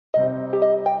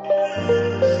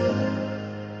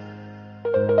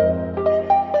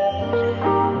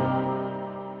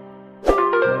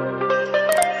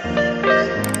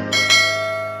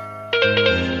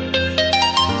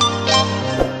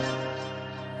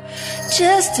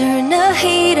Just turn the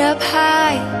heat up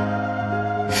high.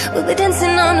 We'll be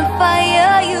dancing on the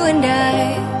fire, you and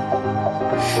I.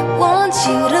 Want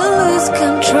you to lose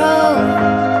control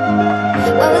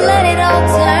while we let it all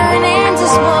turn into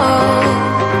smoke.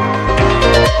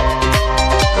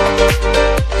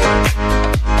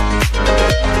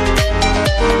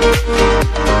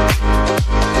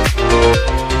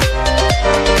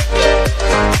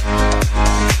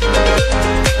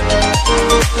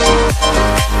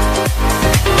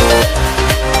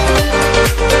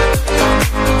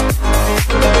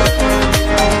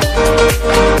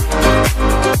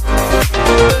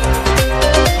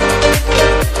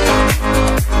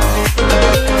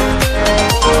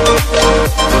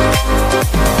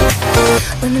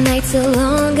 When the nights are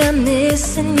long, I'm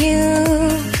missing you.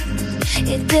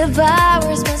 It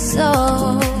devours my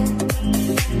soul.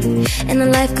 And the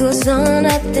life goes on,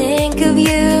 I think of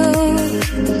you.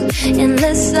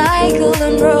 Endless cycle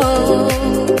and roll.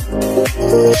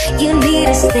 You need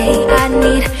to stay, I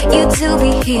need you to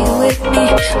be here with me.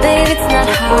 Baby, it's not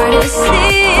hard to see.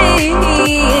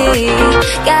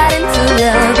 Got into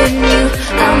loving you,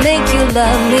 I'll make you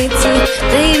love me too.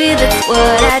 Baby, that's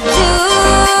what I do.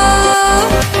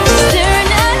 Just turn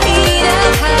the heat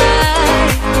up high.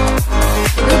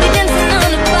 We'll be dancing on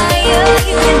the fire,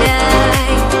 you and I.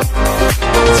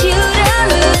 Want you to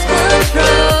lose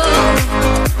control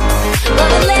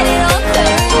while we let it all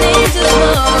turn into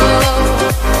smoke.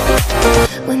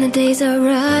 When the days are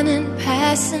running,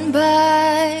 passing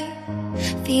by,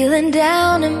 feeling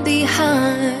down and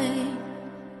behind,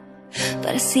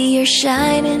 but I see you're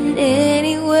shining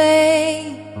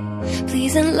anyway.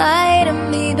 Please enlighten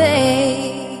me,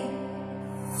 babe.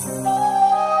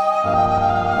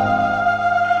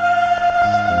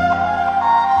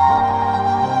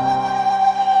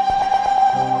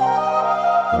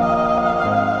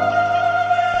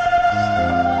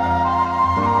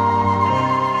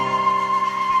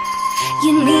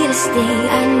 You need to stay,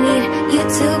 I need you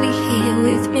to be here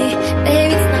with me.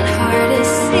 Baby, it's not hard to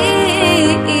see.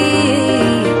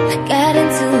 Got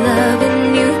into loving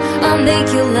you, I'll make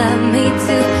you love me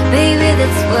too. Baby,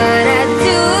 that's what I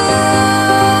do.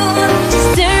 Just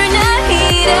turn the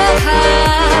heat up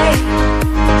high.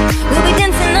 We'll be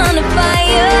dancing on the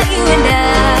fire, you and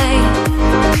I.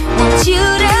 Want you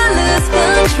to lose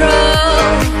control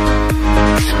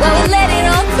while we let it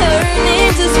all turn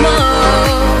into smoke.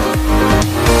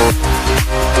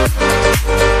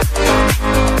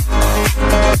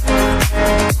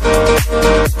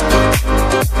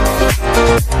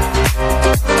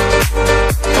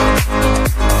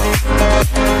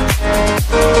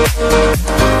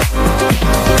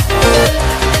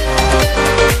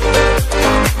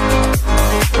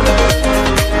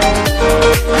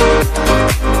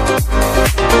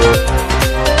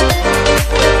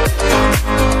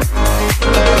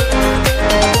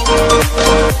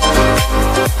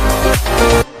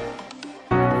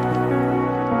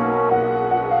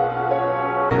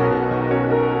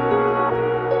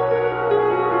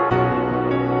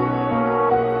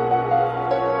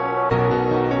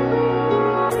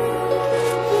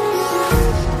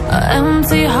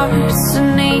 Empty hearts and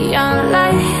neon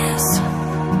lights,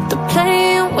 they're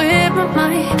playing with my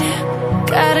mind.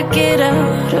 Gotta get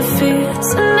out of here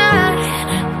tonight.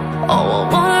 Oh, I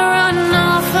wanna run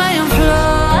off and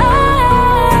fly.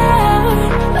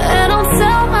 And I'll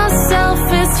tell myself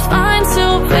it's fine to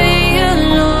be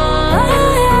alone,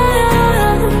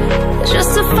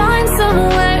 just to find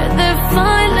somewhere that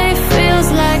finally feels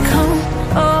like home.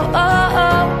 Oh, oh,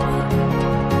 oh.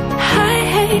 I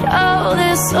hate all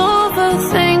this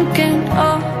overthinking.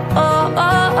 Oh, oh,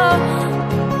 oh, oh.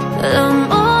 The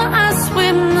more I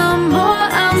swim, the more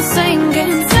I'm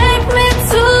sinking. Take me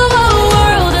to a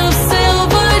world of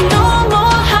silver. No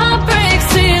more heartbreaks,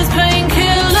 tears,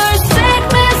 painkillers. Take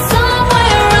me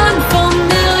somewhere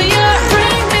unfamiliar.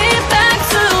 Bring me back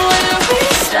to where we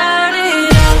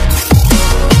started out.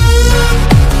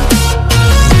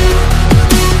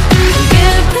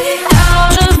 Get me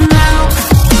out of now.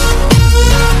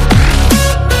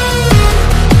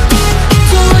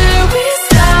 To where we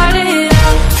started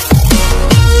out.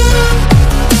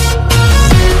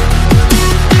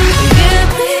 Get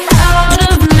me out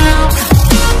of now.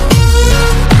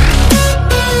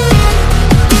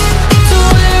 To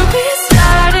where we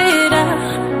started out.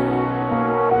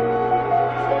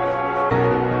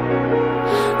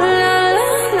 La la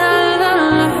la la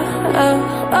la. Oh,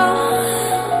 oh.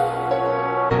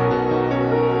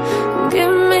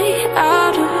 Get me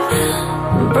out of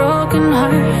broken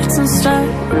hearts and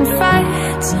starting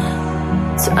fights,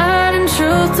 turning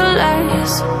truth to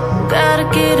lies. Gotta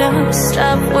get up,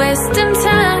 stop wasting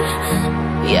time.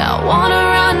 Yeah, I wanna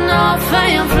run run off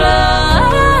and fly.